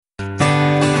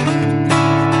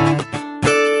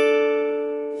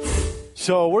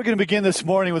So we're going to begin this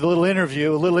morning with a little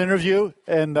interview,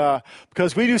 and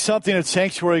because we do something at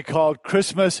Sanctuary called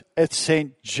Christmas at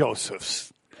St.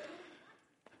 Joseph's.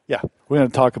 Yeah, we're going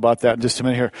to talk about that in just a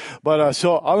minute here. But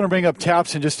so I'm going to bring up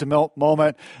Taps in just a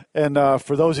moment. And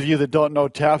for those of you that don't know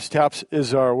Taps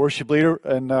is our worship leader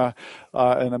and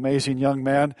an amazing young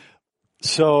man.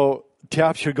 So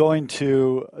Taps, you're going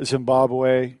to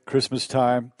Zimbabwe Christmas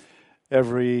time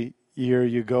every year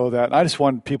you go that. And I just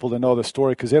want people to know the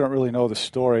story because they don't really know the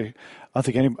story. I don't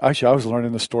think actually I was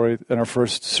learning the story in our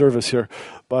first service here.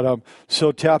 But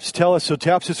so Taps, tell us. So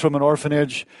Taps is from an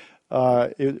orphanage.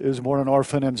 It was born an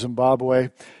orphan in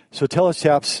Zimbabwe. So tell us,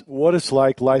 Taps, what it's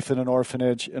like life in an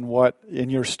orphanage and what in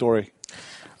your story.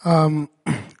 Good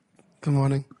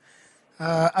morning.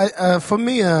 For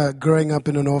me, growing up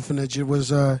in an orphanage, it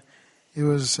was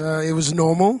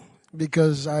normal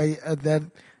because at that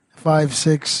 5,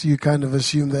 6, you kind of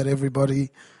assume that everybody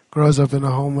grows up in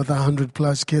a home with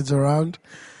 100+ kids around,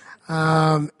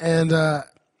 my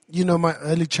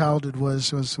early childhood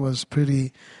was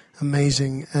pretty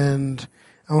amazing, and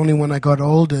only when I got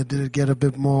older did it get a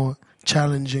bit more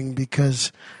challenging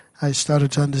because I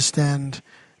started to understand.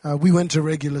 We went to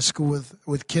regular school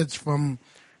with kids from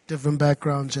different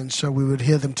backgrounds, and so we would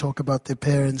hear them talk about their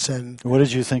parents. And what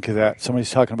did you think of that? Somebody's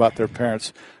talking about their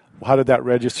parents. How did that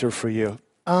register for you?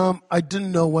 I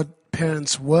didn't know what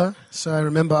parents were, so I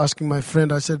remember asking my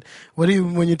friend. I said, when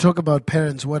you talk about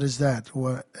parents, what is that?"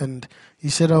 And he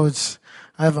said, "Oh,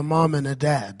 I have a mom and a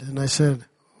dad." And I said,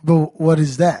 "But what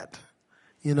is that?"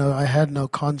 I had no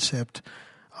concept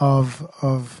of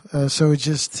so it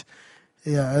just,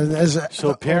 yeah.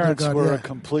 So parents were a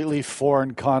completely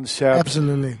foreign concept.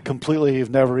 Absolutely. Completely, you've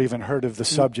never even heard of the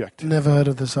subject. Never heard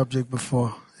of the subject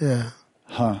before. Yeah.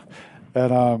 Huh.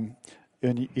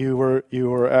 And you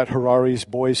were at Harari's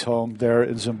boys' home there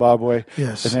in Zimbabwe.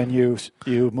 Yes. And then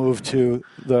you moved to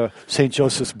the St.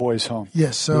 Joseph's boys' home.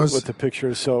 Yes. So with the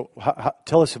pictures. So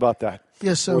tell us about that.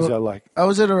 Yes. So what was that like? I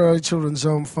was at Harari Children's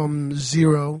Home from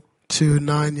 0 to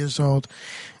 9 years old.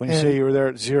 When you say you were there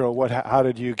at 0, how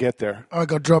did you get there? I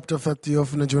got dropped off at the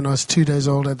orphanage when I was 2 days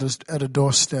old at a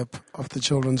doorstep of the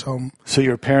children's home. So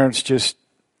your parents just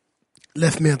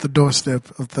left me at the doorstep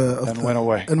went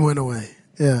away. And went away.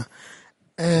 Yeah.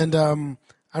 And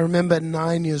I remember at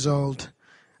 9 years old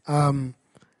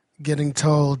getting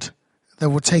told that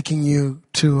we're taking you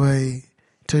to a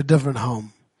different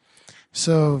home.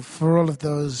 So for all of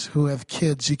those who have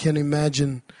kids, you can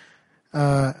imagine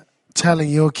telling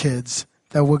your kids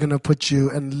that we're going to put you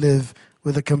and live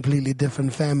with a completely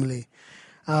different family.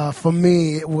 For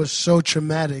me, it was so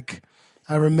traumatic.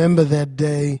 I remember that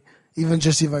day, even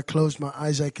just if I close my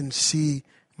eyes, I can see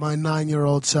my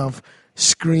 9-year-old self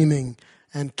screaming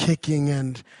and kicking,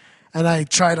 and I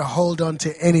tried to hold on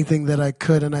to anything that I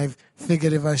could, and I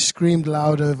figured if I screamed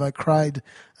louder, if I cried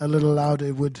a little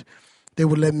louder, they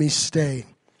would let me stay.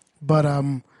 But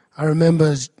I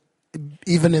remember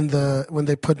even when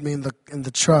they put me in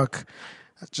the truck,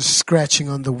 just scratching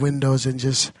on the windows and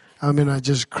just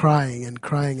crying and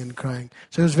crying and crying.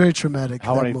 So it was very traumatic.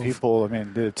 How many people,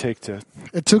 did it take to?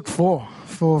 It took four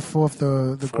of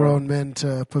the grown men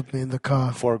to put me in the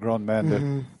car. 4 grown men did.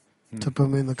 Mm-hmm. To put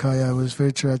me in the car, yeah, it was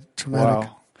very traumatic.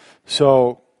 Wow.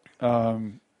 So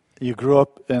you grew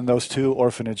up in those 2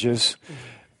 orphanages,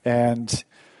 and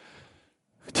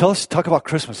talk about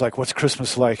Christmas. Like, what's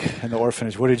Christmas like in the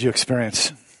orphanage? What did you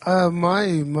experience?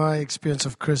 My experience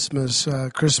of Christmas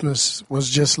was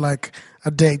just like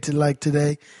a day like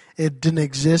today. It didn't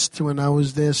exist when I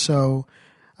was there, so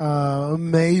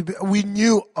maybe we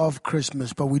knew of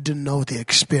Christmas, but we didn't know the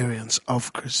experience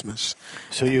of Christmas.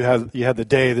 So you had the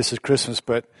day. This is Christmas,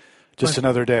 but just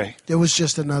another day. It was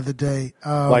just another day.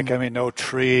 No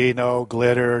tree, no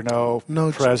glitter, no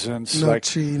presents. No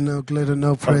tree, no glitter,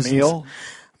 no presents. A meal.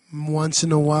 Once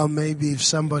in a while, maybe if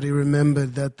somebody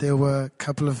remembered that there were a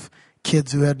couple of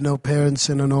kids who had no parents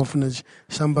in an orphanage,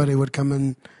 somebody would come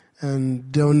in and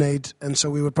donate, and so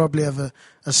we would probably have a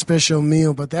special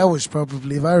meal. But that was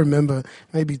probably, if I remember,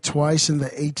 maybe twice in the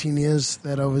 18 years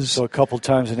that I was. So a couple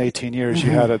times in 18 years, mm-hmm.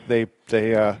 You had it. They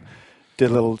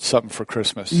did a little something for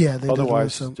Christmas. Yeah, they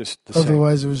otherwise did just the same.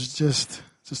 Otherwise, it was just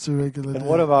a regular. And day.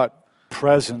 what about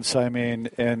presents?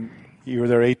 And you were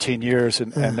there 18 years,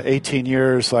 and 18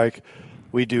 years, like,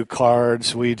 we do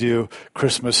cards, we do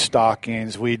Christmas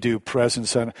stockings, we do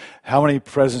presents. And how many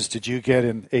presents did you get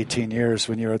in 18 years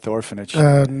when you were at the orphanage?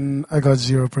 I got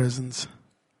 0 presents.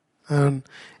 And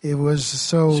it was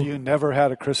so... So you never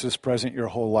had a Christmas present your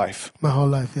whole life? My whole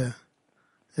life, yeah.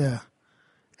 Yeah.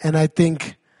 And I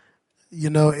think,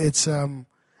 it's...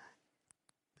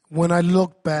 when I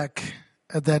look back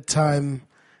at that time,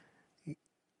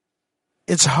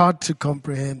 it's hard to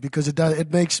comprehend because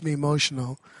it makes me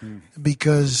emotional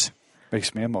because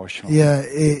Makes me emotional. yeah,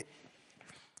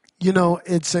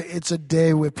 it's a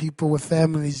day where people with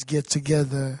families get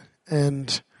together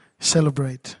and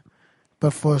celebrate.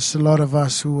 But for a lot of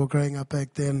us who were growing up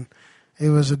back then, it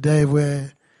was a day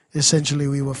where essentially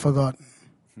we were forgotten.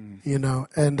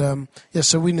 And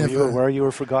so we never. Were you aware you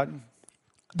were forgotten?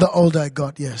 The older I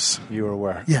got, yes. You were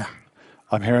aware. Yeah.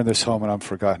 I'm hearing this home and I'm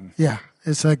forgotten. Yeah.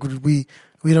 It's like we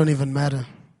don't even matter.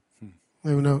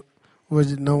 No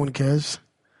one cares.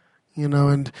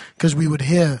 And because we would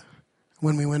hear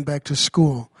when we went back to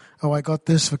school, oh, I got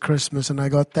this for Christmas and I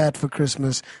got that for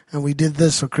Christmas and we did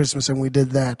this for Christmas and we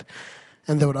did that.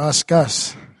 And they would ask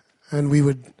us and we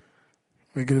would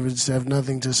just have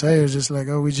nothing to say. It was just like,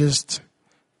 oh, we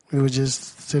were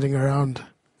just sitting around.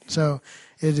 So,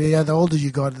 the older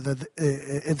you got,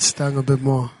 it stung a bit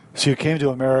more. So you came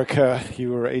to America,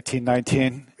 you were 18,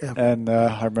 19, and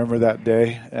I remember that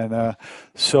day. And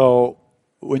so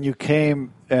when you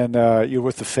came and you were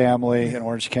with the family in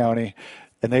Orange County,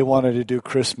 and they wanted to do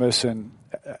Christmas, and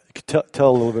tell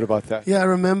a little bit about that. Yeah, I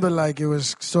remember it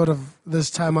was sort of this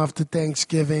time after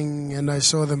Thanksgiving, and I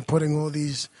saw them putting all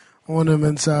these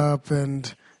ornaments up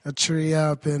and a tree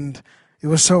up, and it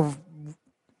was so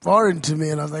foreign to me,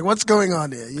 and I was like, what's going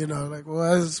on here?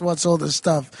 What's all this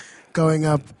stuff going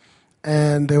up?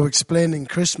 And they were explaining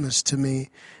Christmas to me,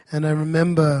 and I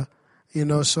remember,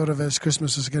 sort of as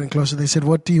Christmas was getting closer, they said,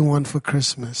 what do you want for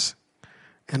Christmas?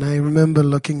 And I remember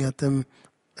looking at them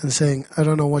and saying, I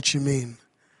don't know what you mean.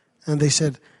 And they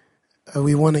said,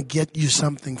 we want to get you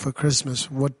something for Christmas.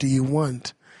 What do you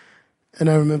want? And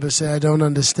I remember saying, I don't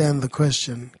understand the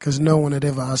question, because no one had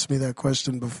ever asked me that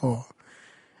question before.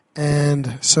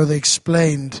 And so they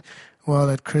explained, well,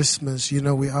 at Christmas,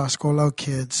 we ask all our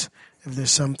kids if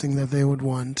there's something that they would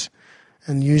want.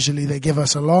 And usually they give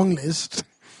us a long list.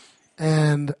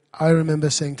 And I remember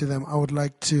saying to them, I would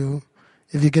like to,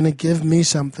 if you're going to give me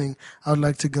something, I would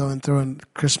like to go and throw a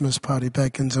Christmas party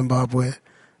back in Zimbabwe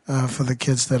for the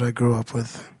kids that I grew up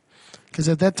with. Because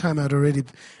at that time I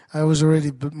was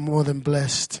already more than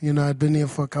blessed. I'd been here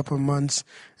for a couple of months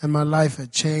and my life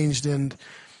had changed, and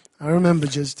I remember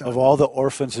just... Of all the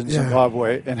orphans in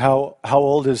Zimbabwe, and how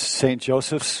old is St.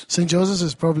 Joseph's? St. Joseph's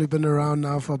has probably been around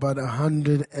now for about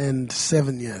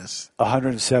 107 years.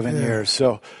 107 years.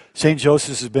 So St.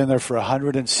 Joseph's has been there for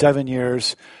 107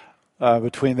 years.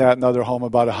 Between that and other home,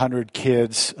 about 100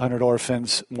 kids, 100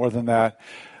 orphans, more than that.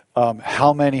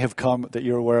 How many have come, that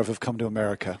you're aware of, have come to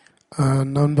America?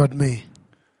 None but me.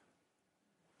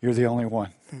 You're the only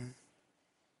one.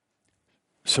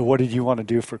 So what did you want to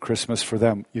do for Christmas for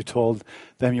them? You told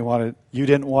them you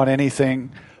didn't want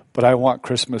anything, but I want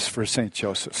Christmas for St.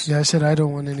 Joseph's. Yeah, I said I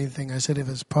don't want anything. I said if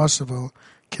it's possible,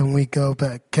 can I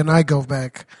go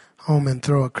back home and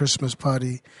throw a Christmas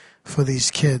party for these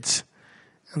kids?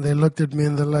 And they looked at me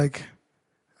and they're like,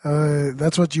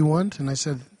 that's what you want? And I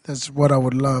said, that's what I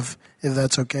would love, if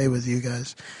that's okay with you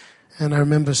guys. And I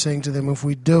remember saying to them, if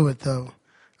we do it though,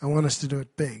 I want us to do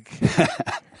it big.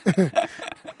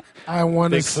 I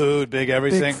want big food, big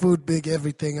everything. Big food, big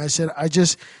everything. I said,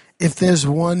 if there's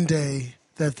one day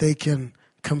that they can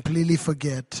completely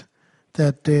forget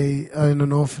that they are in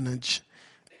an orphanage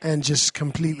and just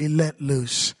completely let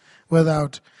loose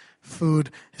without food.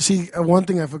 See, one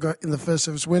thing I forgot in the first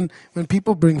service, when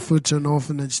people bring food to an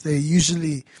orphanage, they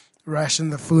usually ration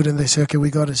the food and they say, okay,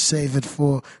 we got to save it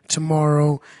for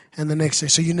tomorrow and the next day.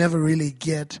 So you never really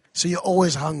so you're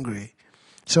always hungry.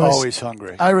 So always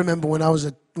hungry. I remember when I was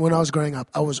growing up,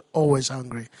 I was always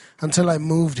hungry until I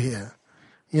moved here.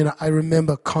 I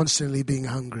remember constantly being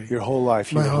hungry. Your whole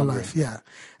life. My whole life, yeah.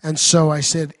 And so I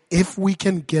said, if we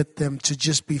can get them to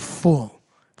just be full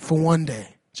for one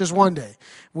day, just one day,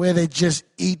 where they just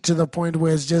eat to the point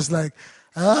where it's just like,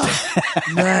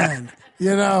 man.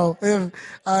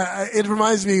 It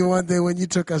reminds me one day when you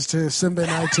took us to Simba and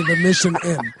I to the Mission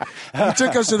Inn. You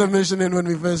took us to the Mission Inn when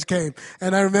we first came.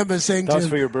 And I remember saying to him,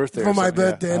 for your birthday. For my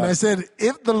birthday. Yeah. And I said,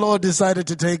 if the Lord decided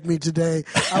to take me today,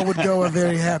 I would go a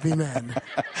very happy man.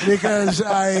 Because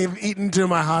I've eaten to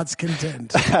my heart's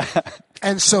content.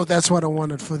 And so that's what I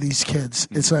wanted for these kids.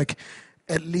 It's like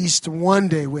at least one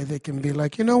day where they can be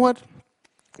like, you know what?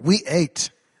 We ate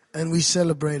and we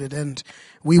celebrated and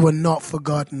we were not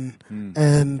forgotten.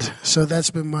 And so that's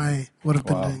been what I've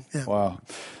been doing. Yeah. Wow.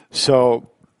 So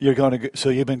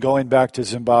you've been going back to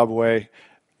Zimbabwe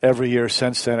every year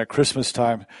since then at Christmas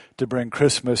time to bring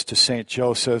Christmas to St.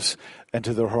 Joseph's and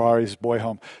to the Harari's boy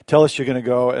home. Tell us you're going to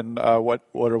go and what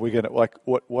are we going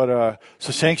to,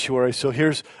 so sanctuary. So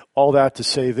here's all that to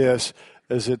say this,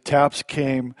 is that TAPS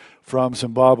came from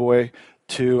Zimbabwe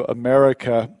to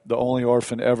America, the only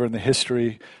orphan ever in the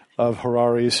history of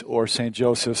Harari's or St.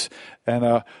 Joseph's,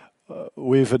 and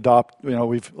we've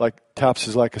Taps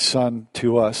is like a son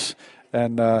to us,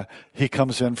 and he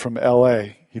comes in from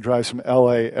L.A. He drives from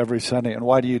L.A. every Sunday. And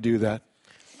why do you do that?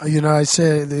 I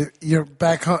say you're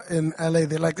back in L.A.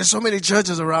 They're like, there's so many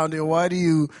churches around here. Why do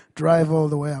you drive all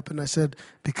the way up? And I said,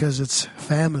 because it's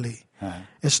family. Uh-huh.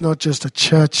 It's not just a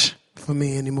church for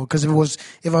me anymore. Because if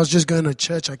I was just going to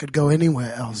church, I could go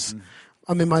anywhere else. Mm-hmm.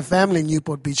 I mean, my family in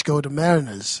Newport Beach go to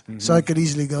Mariners, so I could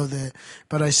easily go there.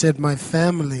 But I said my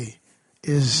family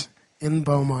is in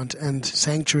Beaumont, and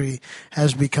Sanctuary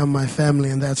has become my family,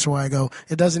 and that's why I go.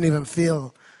 It doesn't even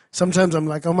feel. Sometimes I'm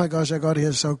like, oh my gosh, I got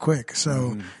here so quick.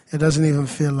 So it doesn't even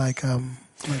feel like a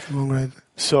long ride.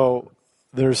 So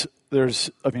there's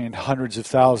hundreds of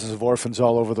thousands of orphans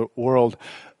all over the world.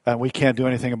 And we can't do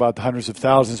anything about the hundreds of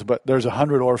thousands, but there's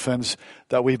 100 orphans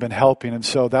that we've been helping. And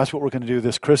so that's what we're going to do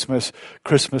this Christmas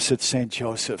at St.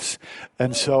 Joseph's.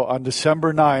 And so on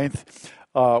December 9th,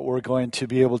 we're going to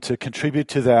be able to contribute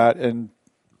to that. And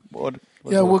we're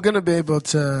going to be able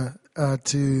to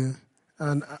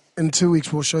and in 2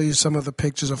 weeks, we'll show you some of the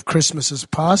pictures of Christmases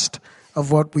past,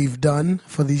 of what we've done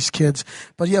for these kids.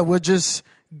 But we're just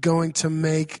going to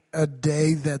make a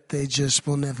day that they just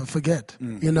will never forget.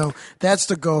 That's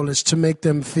the goal, is to make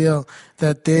them feel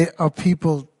that there are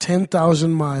people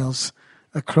 10,000 miles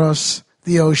across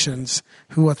the oceans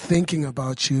who are thinking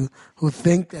about you, who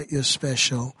think that you're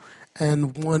special,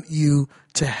 and want you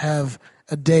to have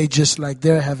a day just like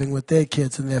they're having with their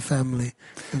kids and their family.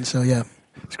 And so,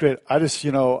 it's great. I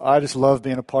just love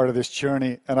being a part of this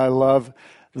journey, and I love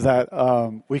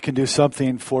that we can do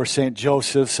something for St.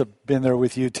 Joseph's. I've been there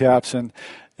with you, Taps, and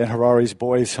Harari's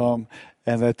boys' home,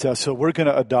 and that so we're going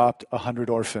to adopt 100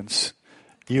 orphans.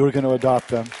 You are going to adopt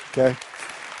them, okay?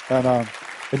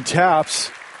 And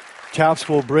Taps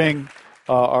will bring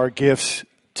our gifts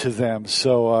to them.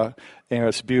 So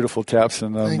it's beautiful, Taps,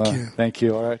 and thank you. Thank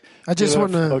you. All right. I just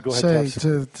want to say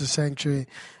to Sanctuary,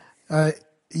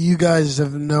 you guys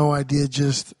have no idea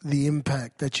just the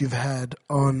impact that you've had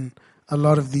on a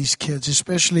lot of these kids,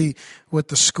 especially with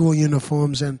the school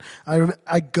uniforms. And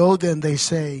I go there and they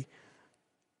say,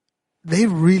 they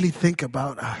really think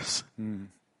about us. And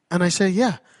I say,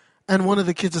 yeah. And one of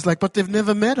the kids is like, but they've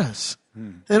never met us.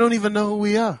 They don't even know who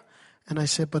we are. And I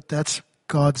said, but that's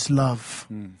God's love.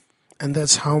 And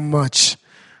that's how much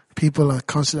people are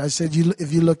constantly. I said,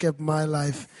 if you look at my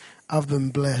life, I've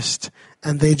been blessed.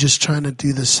 And they're just trying to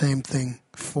do the same thing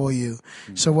for you.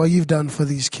 So what you've done for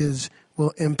these kids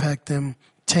will impact them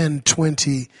 10,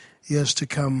 20 years to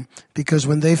come. Because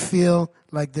when they feel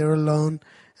like they're alone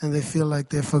and they feel like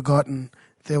they're forgotten,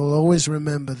 they will always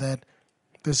remember that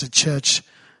there's a church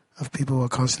of people who are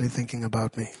constantly thinking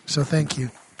about me. So thank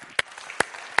you.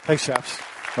 Thanks, Chaps.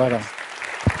 Right on.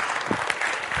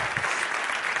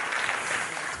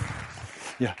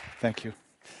 Yeah, thank you.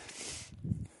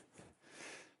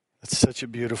 That's such a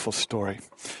beautiful story.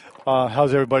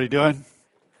 How's everybody doing?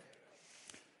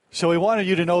 So we wanted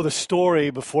you to know the story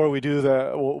before we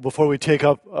take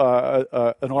up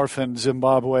an orphan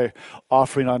Zimbabwe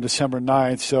offering on December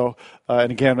 9th. So,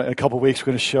 and again, in a couple of weeks, we're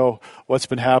going to show what's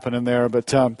been happening there. But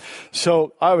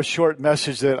so I have a short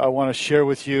message that I want to share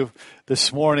with you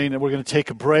this morning, and we're going to take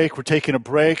a break. We're taking a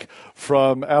break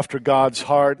from After God's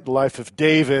Heart, the life of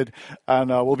David, and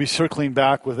we'll be circling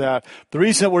back with that. The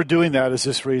reason that we're doing that is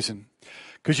this reason.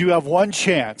 Because you have one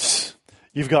chance.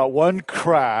 You've got one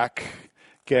crack.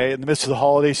 Okay, in the midst of the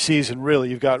holiday season, really,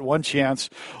 you've got one chance,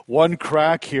 one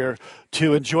crack here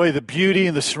to enjoy the beauty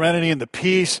and the serenity and the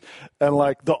peace and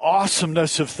like the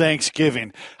awesomeness of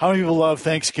Thanksgiving. How many people love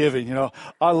Thanksgiving?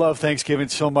 I love Thanksgiving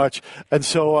so much. And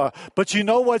so, but you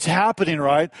know what's happening,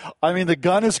 right? I mean, the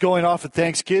gun is going off at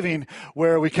Thanksgiving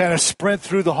where we kind of sprint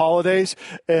through the holidays.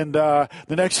 And the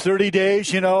next 30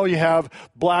 days, you have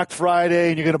Black Friday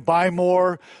and you're going to buy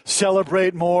more,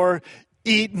 celebrate more,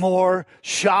 eat more,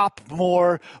 shop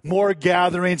more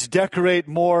gatherings, decorate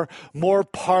more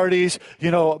parties,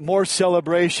 more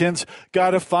celebrations. Got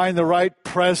to find the right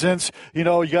presents. You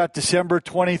got December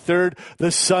 23rd, the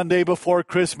Sunday before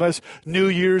Christmas, New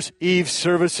Year's Eve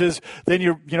services. Then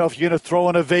if you're going to throw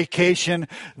in a vacation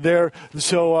there.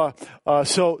 So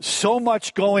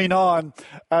much going on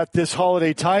at this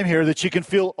holiday time here that you can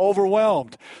feel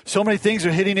overwhelmed. So many things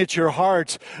are hitting at your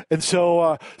hearts. And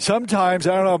so sometimes,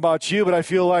 I don't know about you, but but I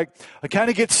feel like I kind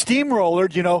of get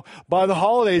steamrollered, by the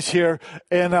holidays here.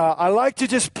 And I like to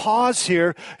just pause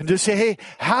here and just say, hey,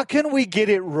 how can we get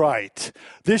it right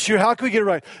this year? How can we get it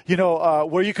right?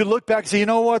 Where you could look back and say, you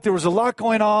know what, there was a lot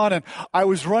going on and I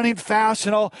was running fast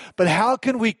and all, but how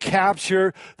can we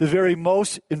capture the very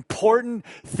most important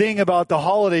thing about the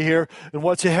holiday here and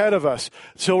what's ahead of us?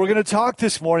 So we're going to talk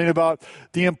this morning about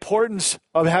the importance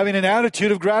of having an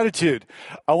attitude of gratitude.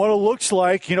 What it looks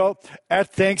like,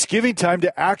 at Thanksgiving time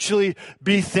to actually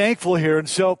be thankful here. And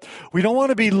so we don't want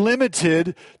to be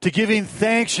limited to giving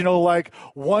thanks, like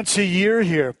once a year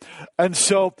here. And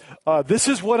so this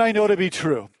is what I know to be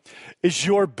true. Is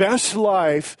your best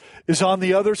life is on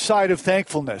the other side of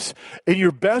thankfulness. And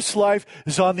your best life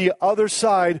is on the other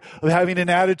side of having an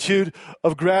attitude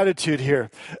of gratitude here.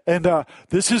 And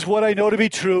this is what I know to be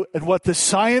true and what the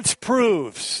science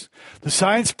proves. The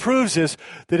science proves is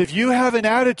that if you have an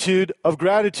attitude of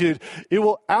gratitude, it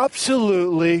will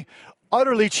absolutely,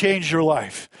 utterly change your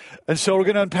life. And so we're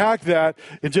going to unpack that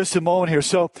in just a moment here.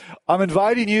 So I'm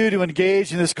inviting you to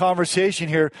engage in this conversation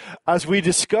here as we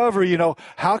discover,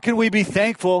 how can we be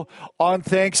thankful on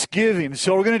Thanksgiving?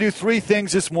 So we're going to do three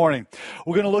things this morning.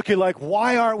 We're going to look at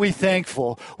why aren't we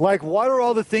thankful? What are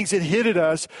all the things that hit at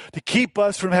us to keep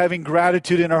us from having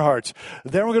gratitude in our hearts?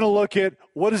 Then we're going to look at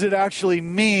what does it actually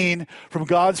mean from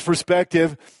God's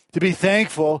perspective to be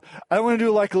thankful. I want to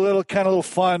do a little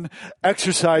fun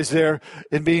exercise there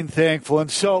in being thankful.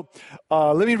 And so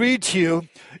let me read to you.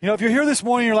 If you're here this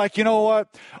morning, you're like, you know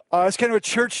what? It's kind of a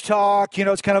church talk.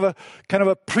 It's kind of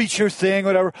a preacher thing,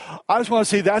 whatever. I just want to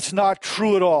say that's not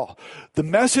true at all. The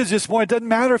message this morning, it doesn't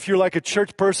matter if you're like a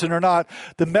church person or not.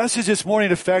 The message this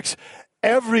morning affects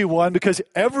everyone, because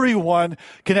everyone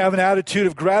can have an attitude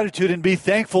of gratitude and be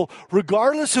thankful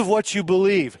regardless of what you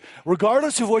believe,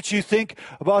 regardless of what you think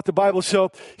about the Bible.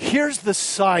 So here's the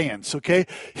science, okay?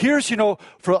 I'm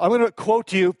going to quote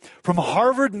to you from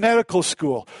Harvard Medical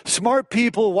School. Smart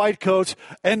people, white coats,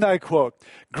 and I quote,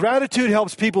 "Gratitude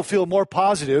helps people feel more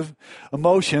positive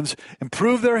emotions,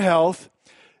 improve their health,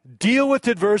 deal with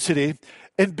adversity,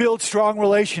 and build strong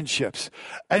relationships."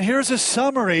 And here's a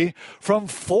summary from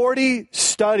 40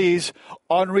 studies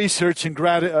on research and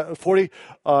 40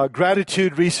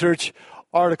 gratitude research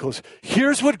articles.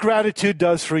 Here's what gratitude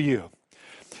does for you.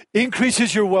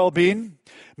 Increases your well-being,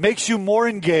 makes you more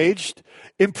engaged,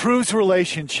 improves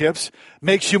relationships,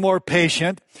 makes you more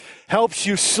patient, helps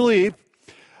you sleep,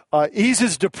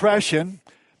 eases depression,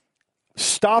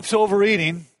 stops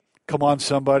overeating. Come on,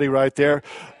 somebody right there.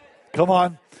 Come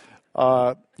on.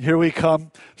 Here we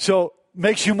come. So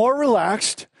makes you more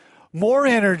relaxed, more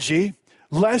energy,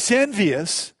 less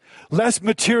envious, less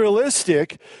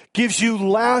materialistic, gives you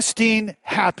lasting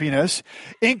happiness,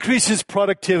 increases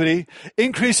productivity,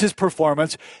 increases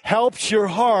performance, helps your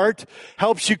heart,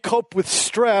 helps you cope with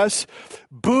stress,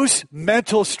 boosts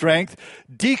mental strength,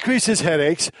 decreases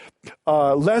headaches,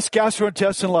 less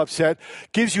gastrointestinal upset,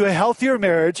 gives you a healthier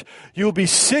marriage, you will be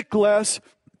sick less,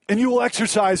 and you will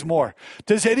exercise more.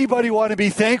 Does anybody want to be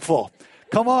thankful?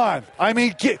 Come on.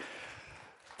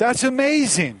 That's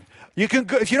amazing. You can,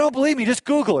 if you don't believe me, just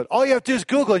Google it. All you have to do is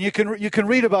Google it, and you can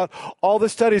read about all the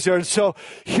studies there. And so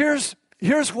here's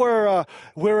where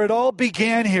it all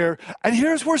began here, and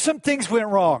here's where some things went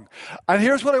wrong. And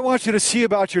here's what I want you to see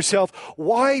about yourself,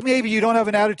 why maybe you don't have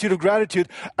an attitude of gratitude,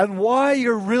 and why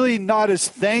you're really not as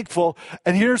thankful.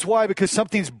 And here's why, because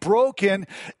something's broken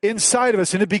inside of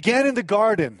us, and it began in the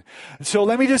garden. And so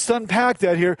let me just unpack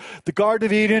that here. The Garden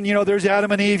of Eden, there's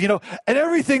Adam and Eve, and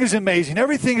everything is amazing.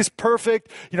 Everything is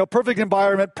perfect, perfect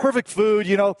environment, perfect food,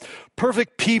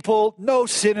 perfect people, no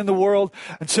sin in the world.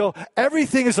 And so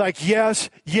everything is like, yes,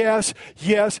 yes,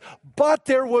 yes. But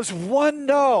there was one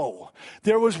no.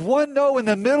 There was one no in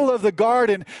the middle of the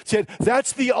garden. Said,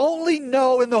 that's the only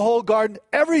no in the whole garden.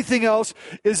 Everything else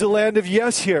is the land of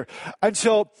yes here. And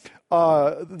so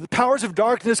the powers of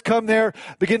darkness come there,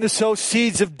 begin to sow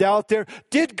seeds of doubt there.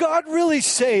 Did God really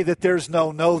say that there's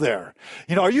no there?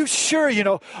 Are you sure,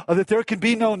 that there can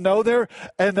be no there?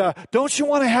 And don't you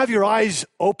want to have your eyes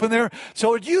open there?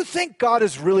 So do you think God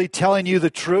is really telling you the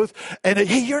truth? And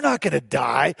hey, you're not going to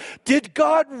die. Did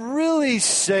God really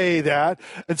say that?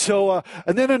 And so,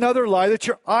 and then another lie, that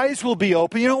your eyes will be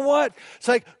open. You know what? It's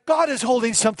like God is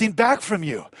holding something back from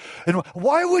you. And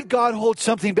why would God hold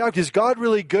something back? Is God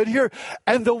really good here? here.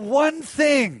 And the one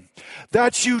thing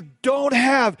that you don't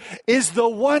have is the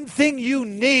one thing you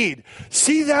need.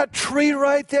 See that tree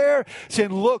right there?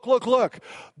 Saying, look, look, look.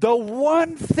 The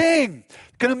one thing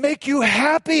going to make you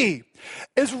happy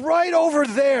is right over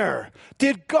there.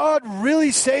 Did God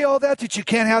really say all that you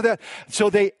can't have that? So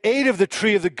they ate of the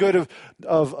tree of the good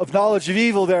of knowledge of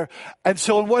evil there. And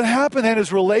so what happened then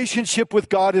is relationship with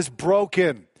God is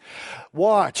broken.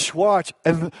 Watch.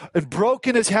 And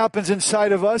brokenness happens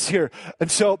inside of us here. And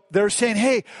so they're saying,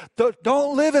 hey,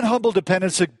 don't live in humble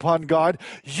dependence upon God.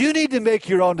 You need to make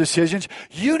your own decisions.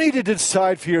 You need to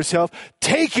decide for yourself.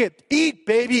 Take it. Eat,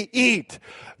 baby, eat.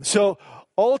 So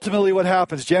ultimately what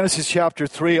happens, Genesis chapter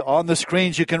 3, on the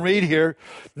screens you can read here.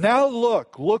 Now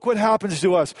look what happens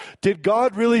to us. Did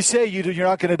God really say you're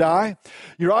not going to die?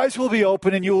 Your eyes will be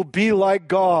open and you will be like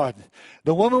God.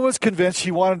 The woman was convinced she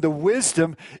wanted the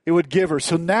wisdom it would give her.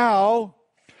 So now,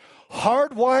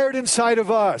 hardwired inside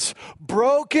of us,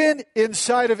 broken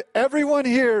inside of everyone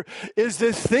here, is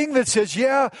this thing that says,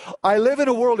 yeah, I live in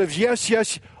a world of yes,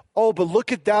 yes. Oh, but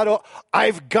look at that. Oh,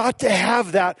 I've got to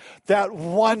have that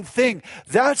one thing.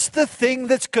 That's the thing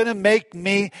that's going to make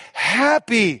me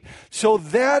happy. So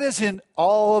that is in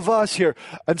all of us here.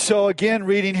 And so again,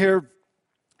 reading here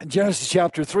in Genesis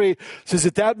chapter 3, says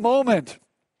at that moment,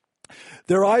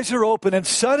 their eyes are open and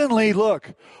suddenly,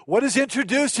 look, what is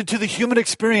introduced into the human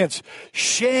experience?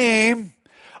 Shame.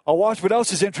 I'll watch what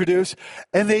else is introduced.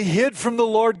 And they hid from the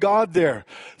Lord God there.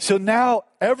 So now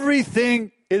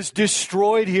everything is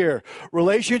destroyed here.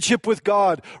 Relationship with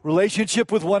God,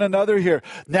 relationship with one another here.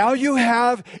 Now you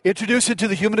have introduced into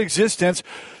the human existence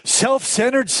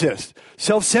self-centeredness,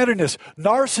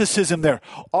 narcissism there,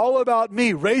 all about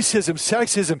me, racism,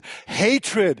 sexism,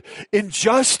 hatred,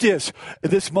 injustice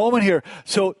at this moment here.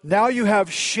 So now you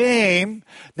have shame.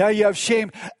 Now you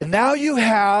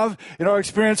have, in our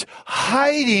experience,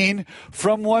 hiding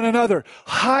from one another,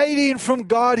 hiding from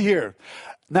God here.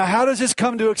 Now, how does this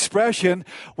come to expression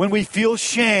when we feel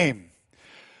shame?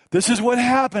 This is what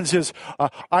happens is,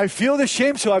 I feel the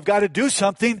shame, so I've got to do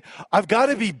something. I've got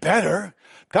to be better.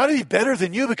 Got to be better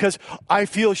than you because I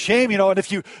feel shame, and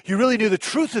if you really knew the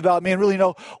truth about me and really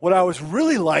know what I was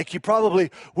really like, you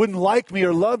probably wouldn't like me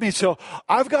or love me. So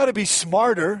I've got to be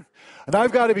smarter. And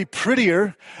I've got to be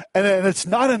prettier, and it's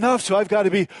not enough, so I've got to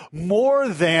be more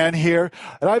than here.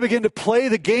 And I begin to play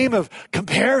the game of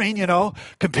comparing,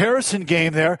 comparison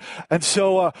game there. And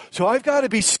so I've got to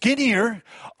be skinnier.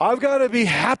 I've got to be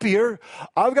happier.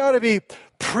 I've got to be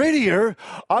prettier.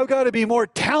 I've got to be more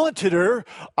talented-er.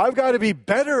 I've got to be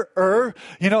better-er.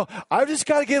 I've just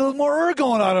got to get a little more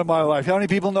going on in my life. How many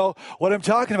people know what I'm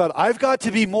talking about? I've got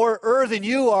to be more than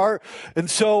you are. And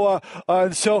the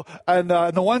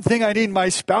one thing I need my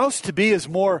spouse to be is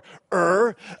more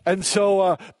and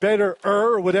so better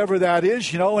whatever that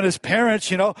is, and as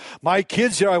parents, my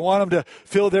kids here, I want them to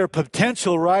feel their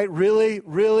potential, right? Really?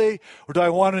 Or do I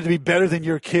want them to be better than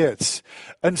your kids?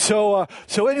 And so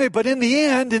anyway, but in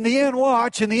the end,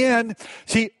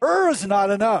 see, is not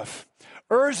enough.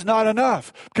 Is not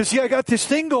enough. Because see, I got this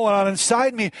thing going on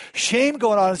inside me, shame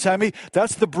going on inside me.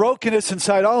 That's the brokenness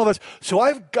inside all of us. So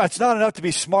it's not enough to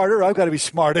be smarter. I've got to be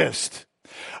smartest.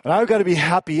 And I've got to be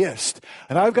happiest.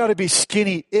 And I've got to be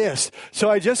skinniest. So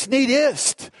I just need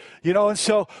ist. And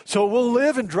so we'll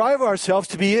live and drive ourselves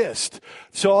to be ist.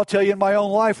 So I'll tell you in my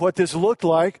own life what this looked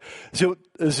like. So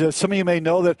some of you may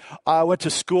know that I went to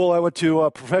school. I went to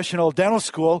professional dental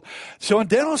school. So in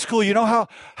dental school, you know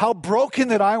how broken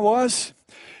that I was?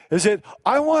 Is that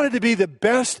I wanted to be the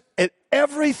best at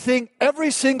everything in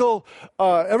dental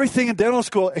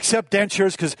school except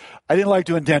dentures because I didn't like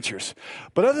doing dentures.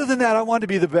 But other than that, I wanted to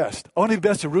be the best. I wanted to be the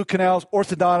best at root canals,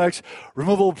 orthodontics,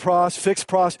 removable pros, fixed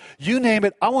pros, you name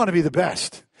it. I want to be the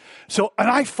best. So, and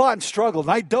I fought and struggled,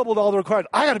 and I doubled all the requirements.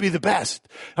 I got to be the best.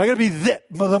 I got to be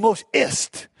the most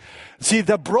ist. See,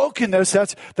 the brokenness,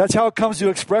 that's how it comes to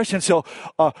expression. So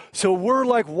we're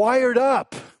like wired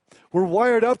up. We're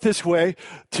wired up this way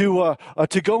to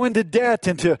go into debt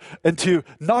and to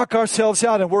knock ourselves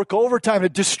out and work overtime.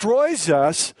 It destroys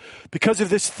us because of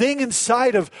this thing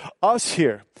inside of us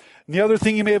here. And the other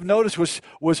thing you may have noticed was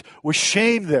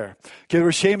shame there. Okay, there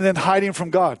was shame and then hiding from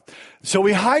God. So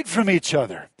we hide from each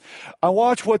other. I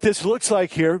watch what this looks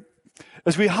like here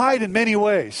as we hide in many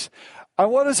ways.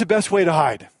 And what is the best way to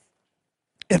hide?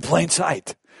 In plain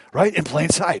sight. Right? In plain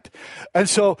sight. And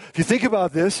so if you think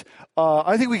about this,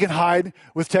 I think we can hide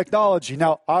with technology.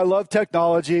 Now, I love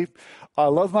technology. I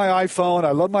love my iPhone.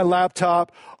 I love my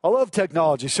laptop. I love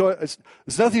technology. So it's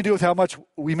nothing to do with how much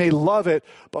we may love it,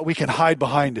 but we can hide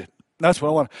behind it. That's what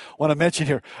I want to mention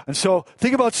here. And so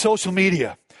think about social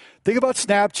media. Think about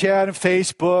Snapchat and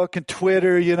Facebook and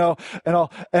Twitter, and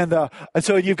all, and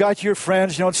so you've got your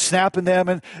friends, snapping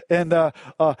them, and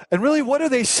really, what are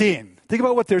they seeing? Think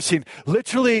about what they're seeing.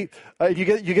 Literally, you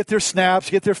get their snaps,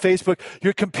 you get their Facebook.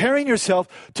 You're comparing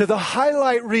yourself to the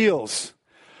highlight reels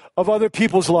of other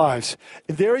people's lives.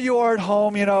 And there you are at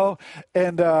home, and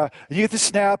you get the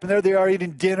snap, and there they are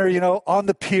eating dinner, on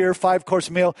the pier, 5-course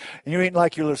meal, and you're eating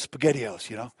like your little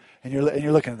SpaghettiOs, and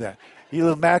you're looking at that. You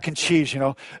little mac and cheese,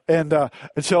 and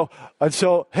so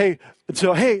hey,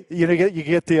 you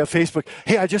get the Facebook.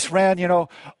 Hey, I just ran,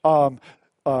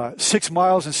 6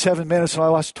 miles in 7 minutes, and I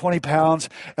lost 20 pounds.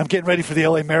 I'm getting ready for the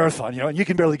LA Marathon, and you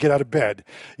can barely get out of bed,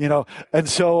 and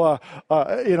so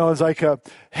it's like,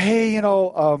 hey,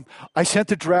 I sent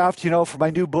the draft, for my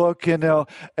new book, and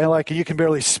you can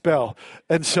barely spell,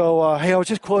 and so hey, I was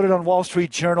just quoted on Wall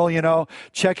Street Journal,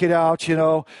 check it out,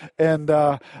 and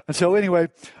so anyway.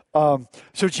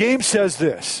 So James says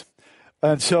this,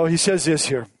 and so he says this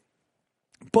here.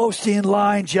 Boasting,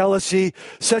 lying, jealousy,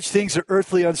 such things are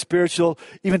earthly, unspiritual,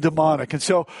 even demonic. And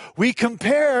so we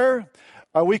compare,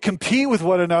 we compete with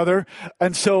one another,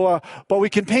 and so, but we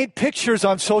can paint pictures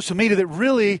on social media that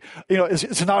really,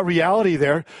 is not reality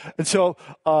there. And so,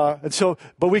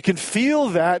 but we can feel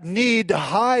that need to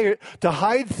hide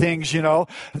things, And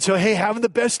so, hey, having the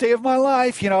best day of my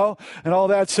life, and all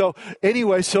that. So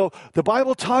anyway, so the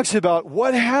Bible talks about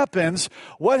what happens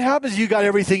if you got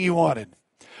everything you wanted.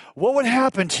 What would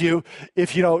happen to you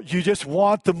if, you just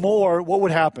want the more? What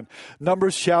would happen?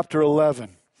 Numbers chapter 11.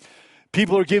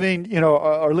 People are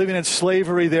are living in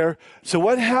slavery there. So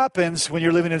what happens when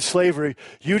you're living in slavery?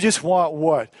 You just want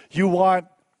what? You want,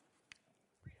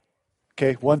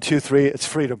 okay, 1, 2, 3, it's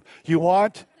freedom. You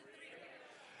want?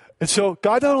 And so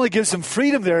God not only gives them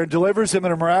freedom there and delivers them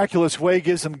in a miraculous way,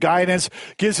 gives them guidance,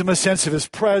 gives them a sense of his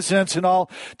presence and all,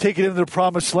 taking them to the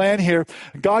promised land here.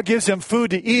 God gives them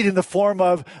food to eat in the form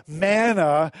of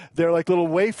manna. They're like little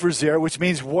wafers there, which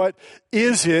means what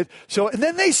is it? So, and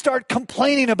then they start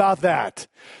complaining about that.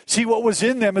 See, what was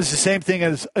in them is the same thing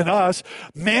as in us.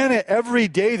 Manna every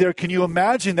day there. Can you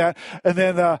imagine that? And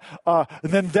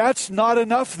then that's not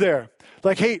enough there.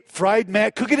 Like, hey, fried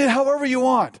manna, cook it however you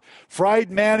want.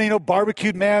 Fried manna,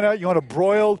 barbecued manna. You want a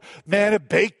broiled manna,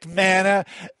 baked manna,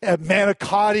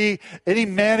 manicotti, any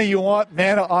manna you want,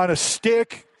 manna on a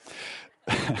stick.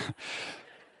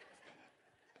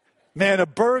 Manna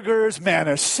burgers,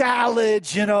 manna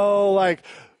salads, like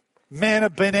manna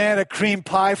banana cream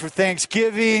pie for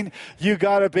Thanksgiving. You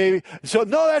got it, baby. So,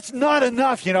 no, that's not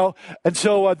enough, And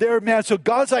so so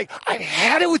God's like, I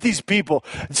had it with these people.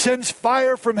 And sends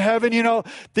fire from heaven,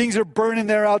 Things are burning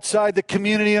there outside the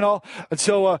community and all. And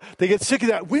so they get sick of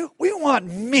that. We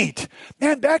want meat.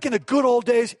 Man, back in the good old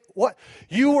days, what?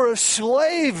 You were a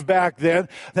slave back then.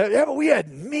 Yeah, but we had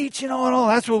meat, and all.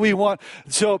 That's what we want.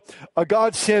 And so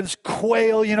God sends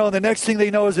quail, and the next thing they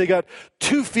know is they got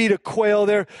 2 feet of quail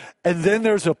there. And then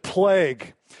there's a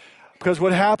plague. Because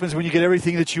what happens when you get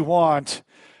everything that you want,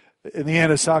 in the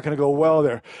end, it's not going to go well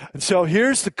there. And so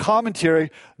here's the commentary.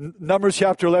 Numbers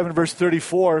chapter 11, verse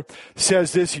 34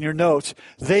 says this in your notes.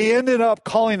 They ended up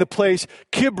calling the place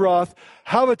Kibroth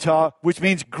Hattaavah, which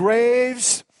means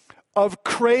graves of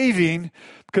craving,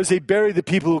 because they buried the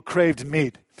people who craved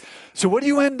meat. So what do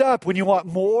you end up when you want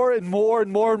more and more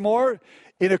and more and more?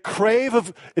 In a grave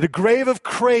of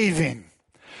craving.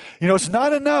 It's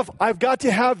not enough. I've got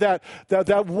to have that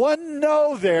one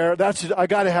no there. I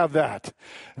got to have that.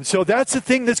 And so that's the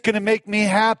thing that's going to make me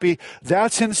happy.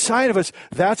 That's inside of us.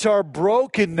 That's our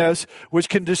brokenness, which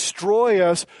can destroy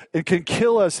us and can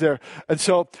kill us there. And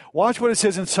so watch what it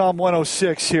says in Psalm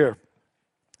 106 here.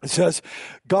 It says,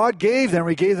 God gave them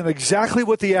exactly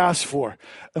what they asked for.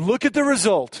 And look at the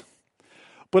result.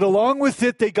 But along with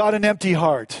it, they got an empty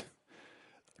heart.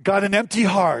 Got an empty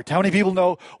heart. How many people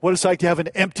know what it's like to have an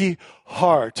empty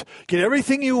heart? Get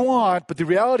everything you want, but the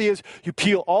reality is you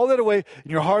peel all that away in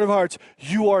your heart of hearts,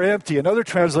 you are empty. Another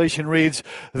translation reads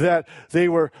that they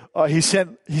were, he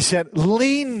sent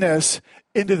leanness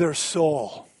into their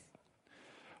soul.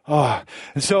 And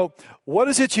so what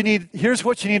is it you need? Here's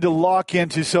what you need to lock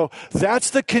into. So that's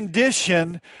the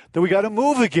condition that we got to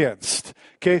move against.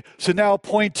 Okay. So now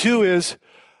point 2 is,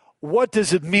 what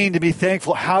does it mean to be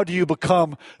thankful? How do you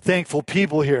become thankful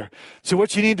people here? So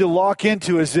what you need to lock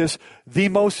into is this, the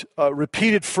most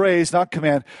repeated phrase, not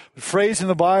command, phrase in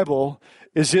the Bible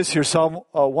is this here, Psalm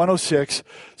 106,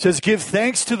 says, give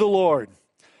thanks to the Lord,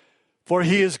 for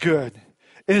he is good,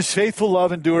 and his faithful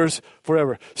love endures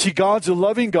forever. See, God's a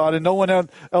loving God, and no one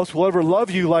else will ever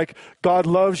love you like God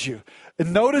loves you.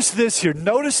 And notice this here,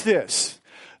 notice this.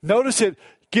 Notice it,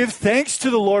 give thanks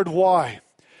to the Lord, why?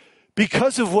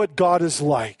 because of what God is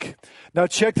like. Now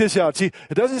check this out. See,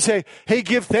 it doesn't say, hey,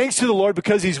 give thanks to the Lord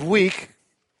because he's weak.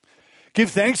 Give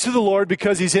thanks to the Lord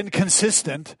because he's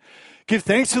inconsistent. Give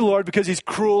thanks to the Lord because he's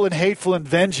cruel and hateful and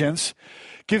vengeance.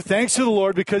 Give thanks to the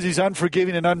Lord because he's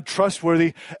unforgiving and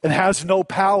untrustworthy and has no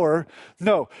power.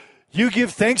 No, you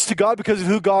give thanks to God because of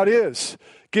who God is.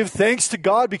 Give thanks to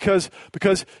God because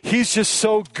he's just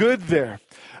so good there.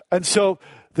 And so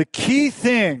the key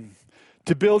thing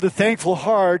to build a thankful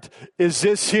heart is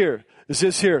this here.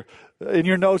 In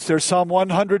your notes there, Psalm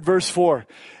 100, verse 4.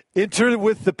 Enter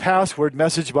with the password,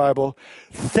 Message Bible,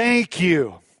 thank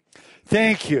you.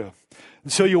 Thank you.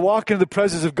 And so you walk into the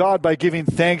presence of God by giving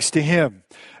thanks to him.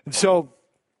 And so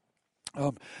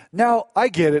now I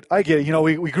get it. You know,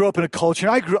 we grew up in a culture,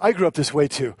 and I grew up this way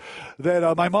too,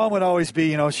 that my mom would always be,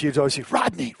 you know, she'd always say,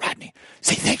 Rodney,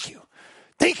 say thank you.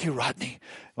 Thank you, Rodney.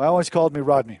 Well, I always called me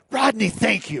Rodney. Rodney,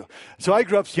 thank you. So I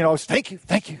grew up, you know, thank you.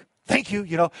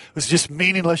 You know, it was just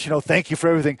meaningless, you know, thank you for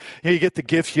everything. You know, you get the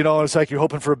gift, you know, and it's like you're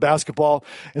hoping for a basketball.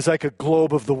 It's like a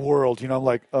globe of the world, you know, I'm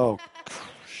like, oh,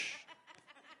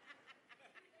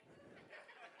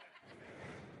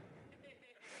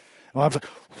 well, I'm like,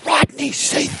 Rodney,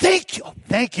 say thank you.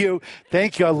 Thank you.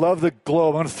 I love the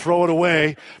globe. I'm going to throw it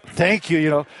away. Thank you, you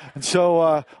know. And so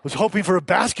I was hoping for a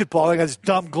basketball. I got this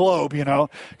dumb globe, you know.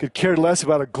 Could care less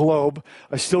about a globe.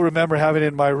 I still remember having it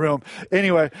in my room.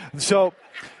 Anyway, and so,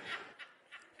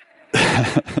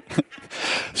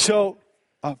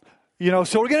 you know,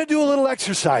 so we're going to do a little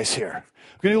exercise here.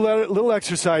 We're going to do a little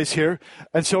exercise here.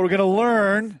 And so we're going to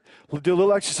learn. We'll do a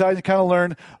little exercise and kind of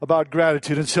learn about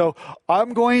gratitude. And so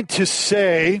I'm going to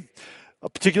say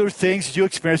particular things that you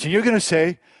experience, and you're going to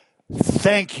say,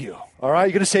 thank you. All right?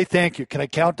 You're going to say thank you. Can I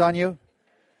count on you?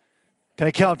 Can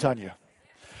I count on you?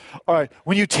 All right.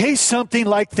 When you taste something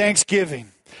like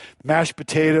Thanksgiving, mashed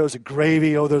potatoes and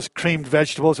gravy, those creamed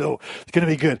vegetables, it's going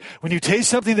to be good. When you taste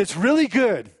something that's really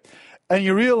good, and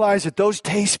you realize that those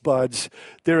taste buds,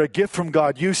 they're a gift from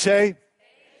God, you say,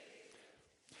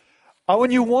 when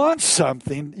you want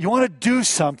something, you want to do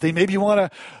something, maybe you want to,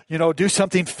 you know, do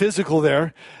something physical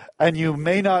there, and your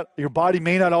body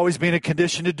may not always be in a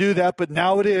condition to do that, but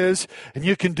now it is, and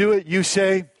you can do it, you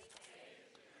say,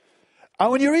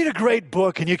 when you read a great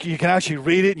book and you can actually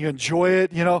read it and you enjoy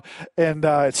it, you know, and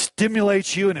it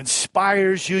stimulates you and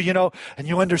inspires you, you know, and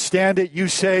you understand it, you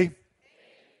say,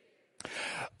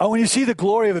 when you see the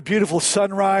glory of a beautiful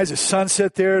sunrise, a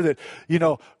sunset there that, you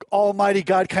know, Almighty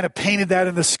God kind of painted that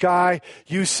in the sky,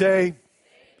 you say.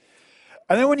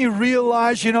 And then when you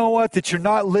realize, you know what, that you're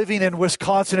not living in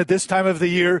Wisconsin at this time of the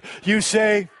year, you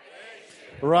say,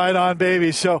 right on,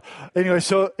 baby. So anyway,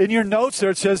 so in your notes there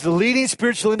it says the leading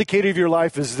spiritual indicator of your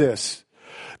life is this.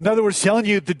 In other words, telling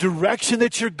you the direction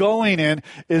that you're going in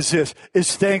is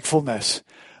thankfulness.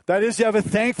 That is, to have a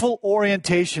thankful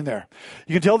orientation there.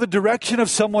 You can tell the direction of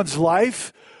someone's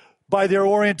life by their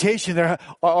orientation there.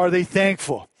 Are they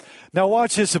thankful? Now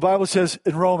watch this. The Bible says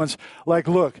in Romans, like,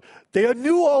 look, they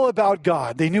knew all about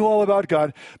God. They knew all about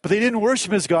God, but they didn't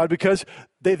worship as God because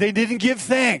they didn't give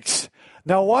thanks.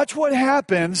 Now watch what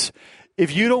happens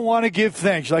if you don't want to give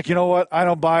thanks. Like, you know what? I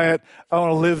don't buy it. I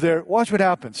want to live there. Watch what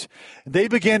happens. They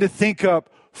began to think up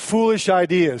foolish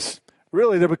ideas.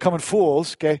 Really, they're becoming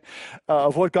fools, okay,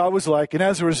 of what God was like. And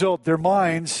as a result, their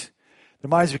minds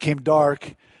became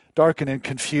darkened and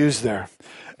confused there.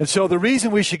 And so the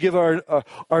reason we should give our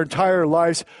entire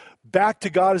lives back to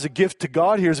God as a gift to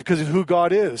God here is because of who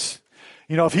God is.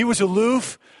 You know, if he was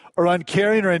aloof or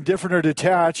uncaring or indifferent or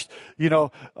detached, you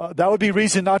know, that would be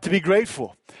reason not to be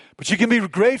grateful. But you can be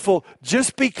grateful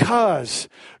just because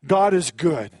God is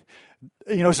good.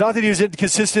 You know, it's not that he was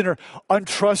inconsistent or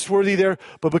untrustworthy there,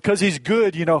 but because he's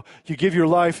good, you know, you give your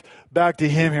life back to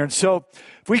him here. And so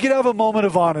if we could have a moment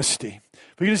of honesty,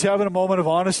 if we could just have a moment of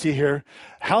honesty here,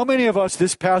 how many of us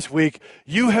this past week,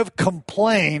 you have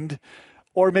complained,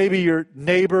 or maybe your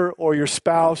neighbor or your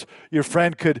spouse, your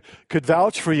friend could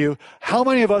vouch for you, how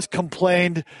many of us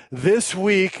complained this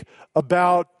week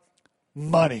about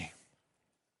money?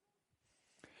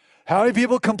 How many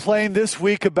people complained this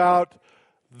week about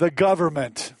the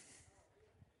government?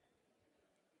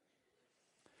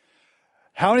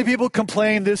 How many people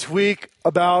complained this week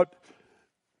about,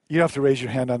 you don't have to raise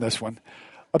your hand on this one,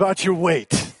 about your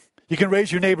weight? You can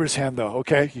raise your neighbor's hand though,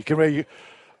 okay? You can raise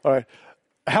all right.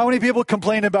 How many people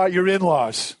complain about your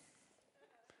in-laws?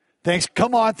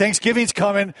 Come on, Thanksgiving's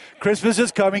coming, Christmas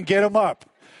is coming, get them up.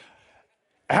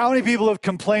 How many people have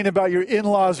complained about your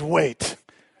in-laws' weight?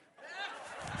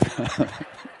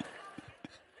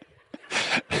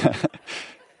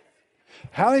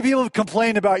 How many people have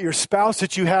complained about your spouse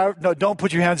that you have? No, don't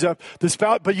put your hands up. The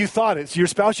spouse, but you thought it's your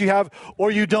spouse you have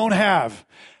or you don't have.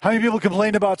 How many people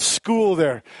complain about school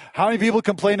there? How many people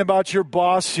complain about your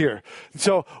boss here?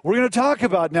 So we're going to talk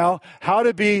about now how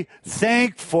to be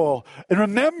thankful. And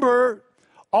remember,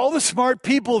 all the smart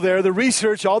people there, the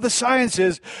research, all the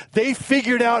sciences, they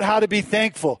figured out how to be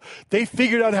thankful. They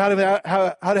figured out how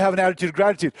to have an attitude of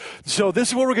gratitude. So this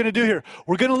is what we're going to do here.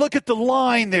 We're going to look at the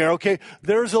line there, okay?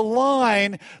 There's a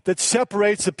line that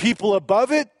separates the people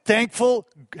above it, thankful,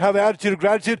 have an attitude of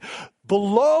gratitude.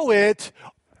 Below it,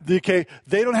 okay,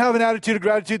 they don't have an attitude of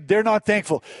gratitude, they're not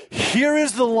thankful. Here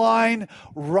is the line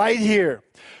right here.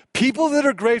 People that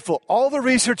are grateful, all the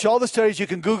research, all the studies, you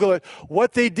can Google it,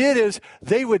 what they did is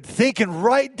they would think and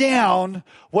write down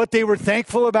what they were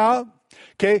thankful about.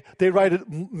 Okay, they write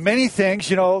many things,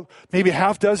 maybe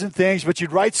half dozen things, but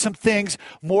you'd write some things,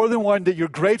 more than one, that you're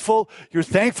grateful, you're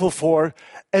thankful for,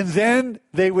 and then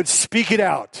they would speak it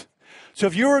out. So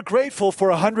if you were grateful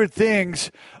for 100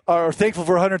 things, or thankful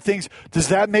for 100 things, does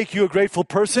that make you a grateful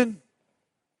person?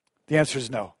 The answer is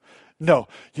no. No,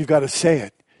 you've got to say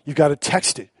it. You've got to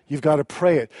text it. You've got to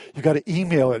pray it. You've got to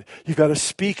email it. You've got to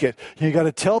speak it. You've got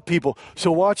to tell people. So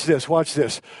watch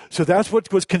this. So that's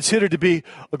what was considered to be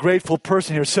a grateful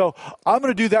person here. So I'm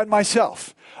going to do that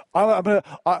myself.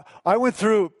 I went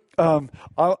through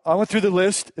the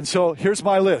list, and so here's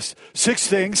my list. 6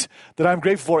 things that I'm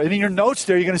grateful for. And in your notes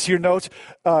there, you're going to see your notes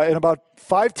in about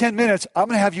 5-10 minutes. I'm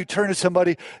going to have you turn to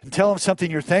somebody and tell them something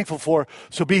you're thankful for.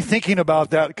 So be thinking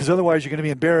about that, because otherwise you're going to be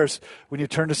embarrassed when you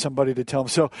turn to somebody to tell them.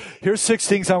 So here's 6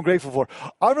 things I'm grateful for.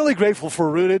 I'm really grateful for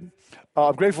Rooted.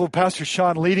 I'm grateful for Pastor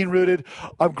Sean leading Rooted.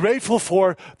 I'm grateful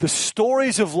for the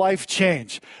stories of life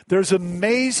change. There's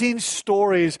amazing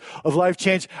stories of life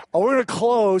change. We're going to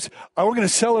close, and we're going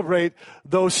to celebrate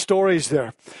those stories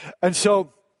there. And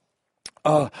so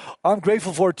I'm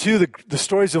grateful for, too, the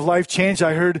stories of life change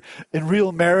I heard in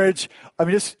Real Marriage. I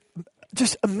mean,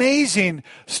 just amazing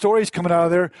stories coming out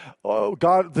of there. Oh,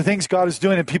 God, the things God is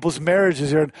doing in people's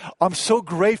marriages there. And I'm so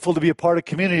grateful to be a part of a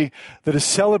community that is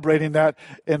celebrating that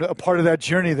and a part of that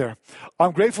journey there.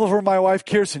 I'm grateful for my wife,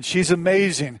 Kirsten. She's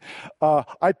amazing.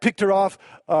 I picked her off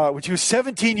when she was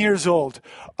 17 years old.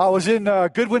 I was in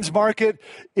Goodwin's Market,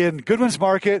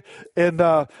 and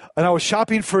I was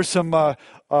shopping for some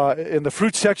in the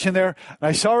fruit section there, and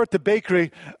I saw her at the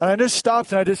bakery, and I just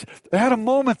stopped, and I had a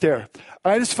moment there.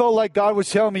 I just felt like God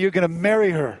was telling me, you're going to marry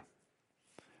her.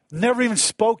 Never even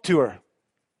spoke to her.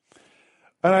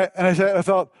 And I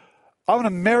thought, I'm going to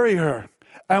marry her.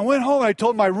 And I went home, and I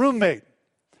told my roommate.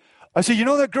 I said, you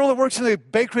know that girl that works in the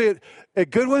bakery at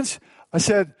Goodwin's? I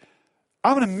said,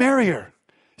 I'm going to marry her.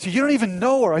 He said, you don't even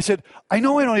know her. I said, I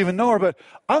know I don't even know her, but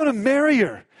I'm going to marry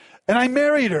her. And I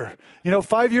married her,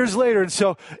 5 years later. And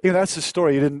so, that's the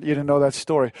story. You didn't know that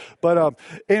story. But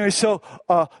anyway, so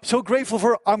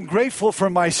grateful I'm grateful for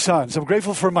my sons. I'm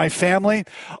grateful for my family.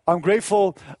 I'm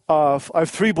grateful. I have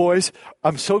 3 boys.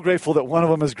 I'm so grateful that one of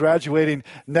them is graduating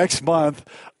next month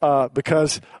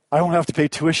because I don't have to pay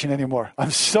tuition anymore.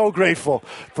 I'm so grateful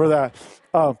for that.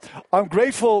 I'm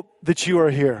grateful that you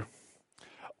are here.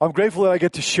 I'm grateful that I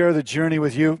get to share the journey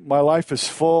with you. My life is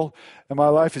full, and my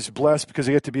life is blessed because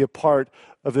I get to be a part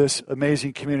of this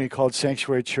amazing community called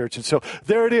Sanctuary Church. And so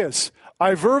there it is.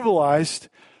 I verbalized,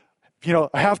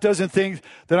 a half dozen things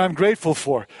that I'm grateful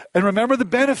for. And remember the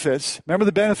benefits.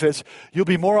 You'll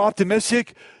be more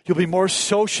optimistic. You'll be more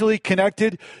socially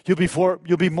connected. You'll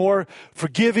be more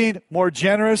forgiving, more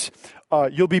generous.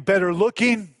 You'll be better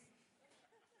looking.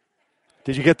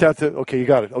 Did you get that? Okay, you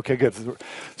got it. Okay, good.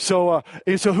 So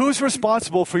who's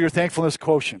responsible for your thankfulness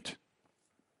quotient?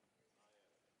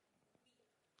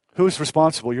 Who's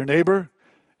responsible? Your neighbor?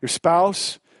 Your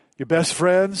spouse? Your best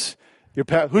friends?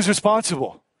 Who's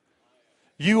responsible?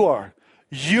 You are.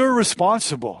 You're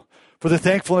responsible for the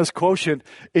thankfulness quotient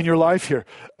in your life here.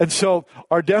 And so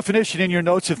our definition in your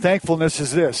notes of thankfulness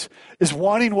is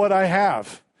wanting what I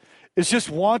have. It's just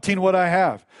wanting what I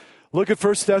have. Look at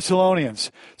 1 Thessalonians.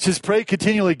 It says, pray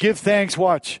continually, give thanks,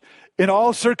 watch, in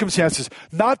all circumstances,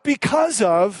 not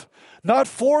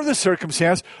for the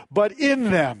circumstance, but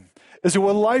in them. Is there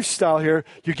one lifestyle here?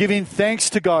 You're giving thanks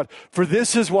to God. For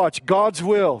this is, watch, God's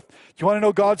will. You want to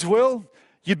know God's will?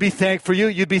 You'd be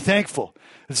thankful.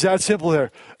 It's that simple there.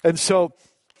 And so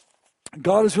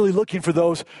God is really looking for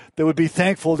those that would be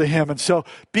thankful to Him. And so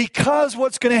because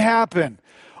what's going to happen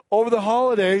over the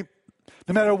holiday,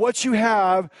 no matter what you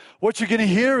have, what you're going to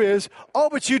hear is, oh,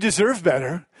 but you deserve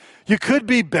better. You could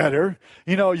be better.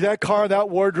 That car, that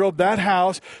wardrobe, that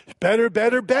house, better,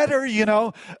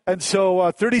 And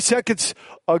so 30 seconds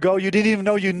ago, you didn't even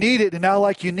know you need it. And now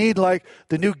you need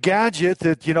the new gadget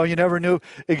that, you never knew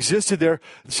existed there.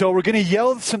 So we're going to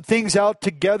yell some things out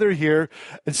together here.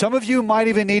 And some of you might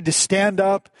even need to stand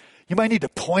up. You might need to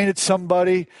point at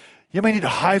somebody. You may need to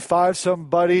high-five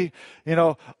somebody,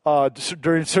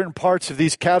 during certain parts of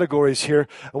these categories here.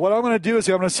 And what I'm going to do is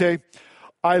I'm going to say,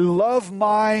 you're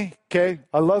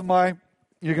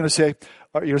going to say,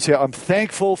 I'm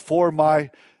thankful for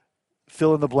my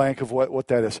fill in the blank of what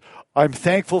that is. I'm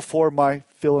thankful for my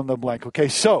fill in the blank. Okay,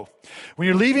 so when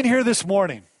you're leaving here this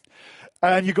morning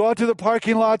and you go out to the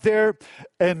parking lot there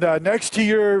and next to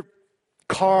your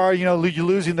car, you're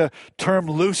using the term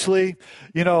loosely,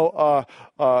 is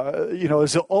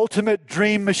the ultimate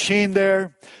dream machine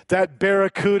there, that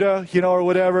Barracuda, or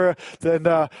whatever, then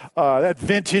that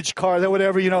vintage car, that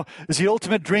whatever, is the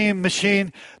ultimate dream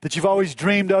machine that you've always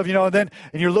dreamed of, and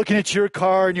you're looking at your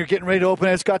car and you're getting ready to open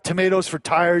it. It's got tomatoes for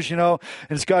tires, and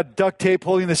it's got duct tape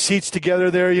holding the seats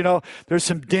together there, there's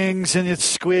some dings and it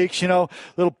squeaks,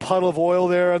 little puddle of oil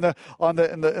there in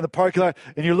the parking lot,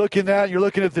 and you're looking at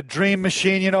the dream machine,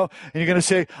 and you're going to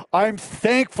say, I'm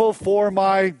thankful for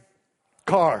my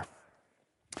car.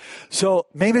 So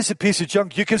maybe it's a piece of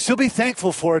junk. You can still be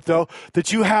thankful for it, though,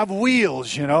 that you have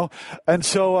wheels, And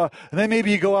so, and then maybe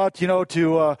you go out,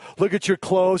 to look at your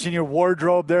clothes and your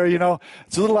wardrobe there,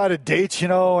 It's a little out of date,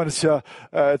 and it's a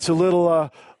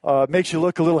little, makes you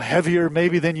look a little heavier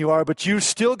maybe than you are. But you're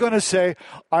still going to say,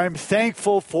 I'm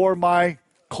thankful for my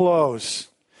clothes.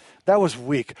 That was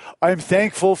weak. I'm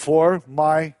thankful for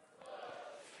my.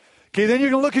 Okay, then you're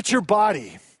going to look at your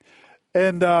body.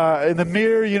 And in the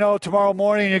mirror, tomorrow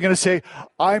morning, you're going to say,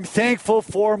 I'm thankful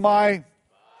for my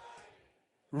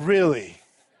really.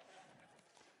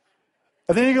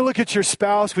 And then you're going to look at your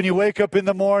spouse when you wake up in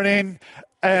the morning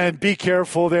and be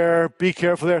careful there. But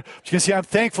you're going to say, I'm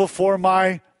thankful for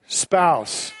my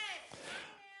spouse.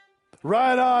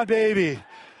 Right on, baby.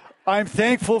 I'm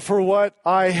thankful for what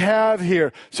I have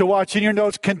here. So watch in your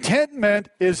notes. Contentment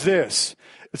is this.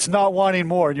 It's not wanting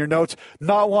more. In your notes,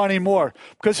 not wanting more.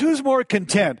 Because who's more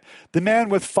content? The man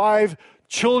with 5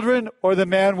 children or the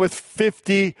man with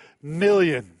 50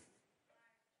 million?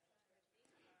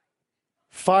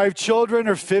 5 children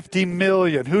or 50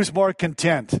 million? Who's more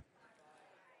content?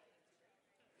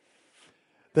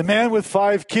 The man with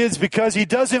 5 kids, because he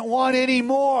doesn't want any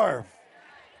more.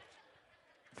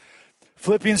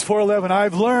 Philippians 4:11,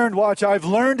 I've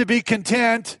learned to be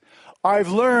content. I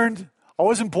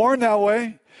wasn't born that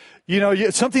way.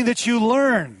 It's something that you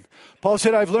learn. Paul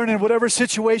said, I've learned in whatever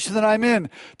situation that I'm in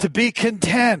to be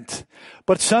content.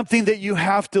 But something that you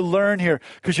have to learn here,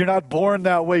 because you're not born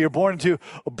that way. You're born into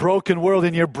a broken world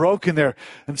and you're broken there.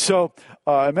 And so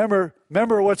remember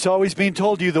what's always being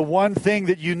told you. The one thing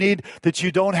that you need that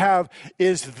you don't have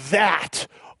is that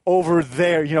over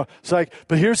there. It's like,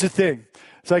 but here's the thing.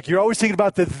 It's like you're always thinking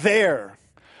about the there.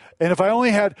 And if I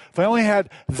only had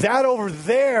that over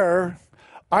there,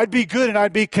 I'd be good and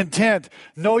I'd be content.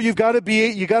 No, you got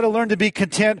to learn to be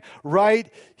content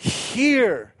right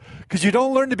here. Because you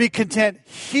don't learn to be content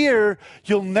here,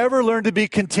 you'll never learn to be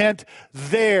content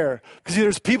there. Because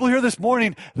there's people here this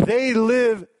morning, they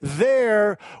live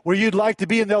there where you'd like to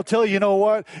be, and they'll tell you, you know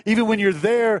what? Even when you're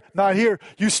there, not here,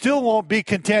 you still won't be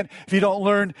content if you don't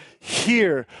learn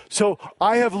here. So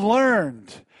I have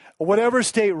learned, whatever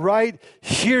state, right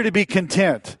here to be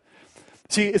content.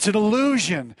 See, it's an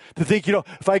illusion to think,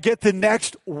 if I get the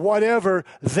next whatever,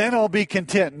 then I'll be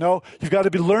content. No, you've got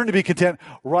to learn to be content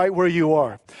right where you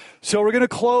are. So we're going to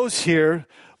close here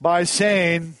by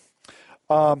saying,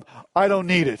 I don't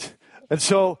need it. And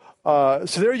so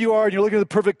there you are, and you're looking at the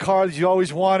perfect car that you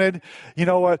always wanted,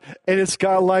 and it's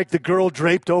got the girl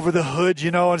draped over the hood,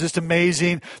 and just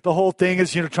amazing. The whole thing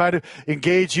is, trying to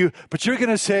engage you. But you're going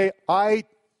to say, I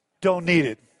don't need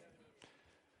it.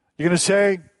 You're going to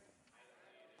say,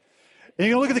 and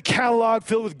you're going to look at the catalog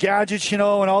filled with gadgets, and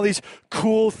all these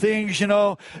cool things,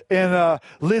 and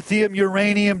lithium,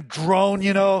 uranium, drone,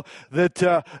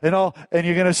 that, and all. And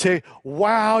you're going to say,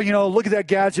 wow, look at that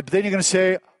gadget. But then you're going to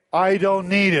say, I don't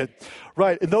need it.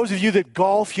 Right. And those of you that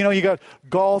golf, you got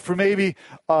golf, or maybe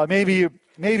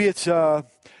it's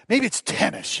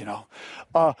tennis,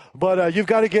 but you've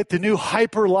got to get the new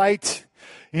Hyperlight,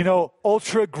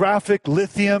 ultra graphic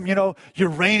lithium,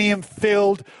 uranium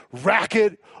filled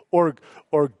racket, or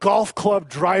golf club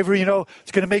driver,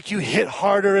 it's going to make you hit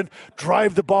harder and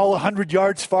drive the ball 100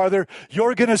 yards farther.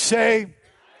 You're going to say,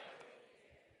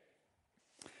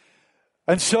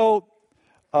 and so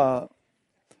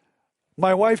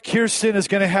My wife Kirsten is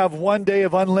going to have one day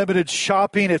of unlimited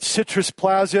shopping at Citrus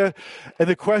Plaza. And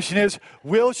the question is,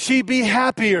 will she be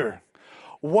happier?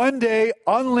 One day,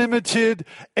 unlimited,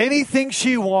 anything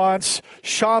she wants,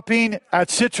 shopping at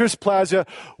Citrus Plaza.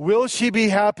 Will she be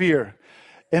happier?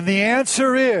 And the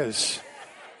answer is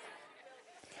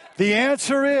her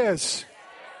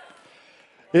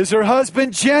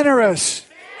husband generous?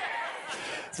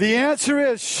 The answer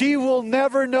is she will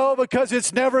never know because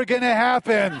it's never going to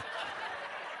happen.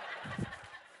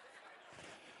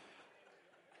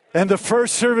 And the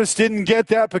first service didn't get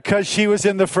that because she was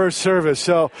in the first service.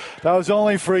 So that was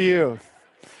only for you.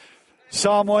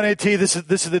 Psalm 118, this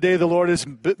is the day the Lord has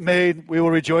made. We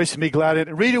will rejoice and be glad in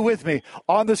it. Read it with me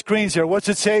on the screens here. What's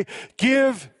it say?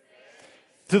 Give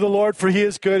to the Lord, for he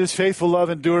is good. His faithful love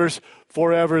endures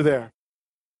forever there.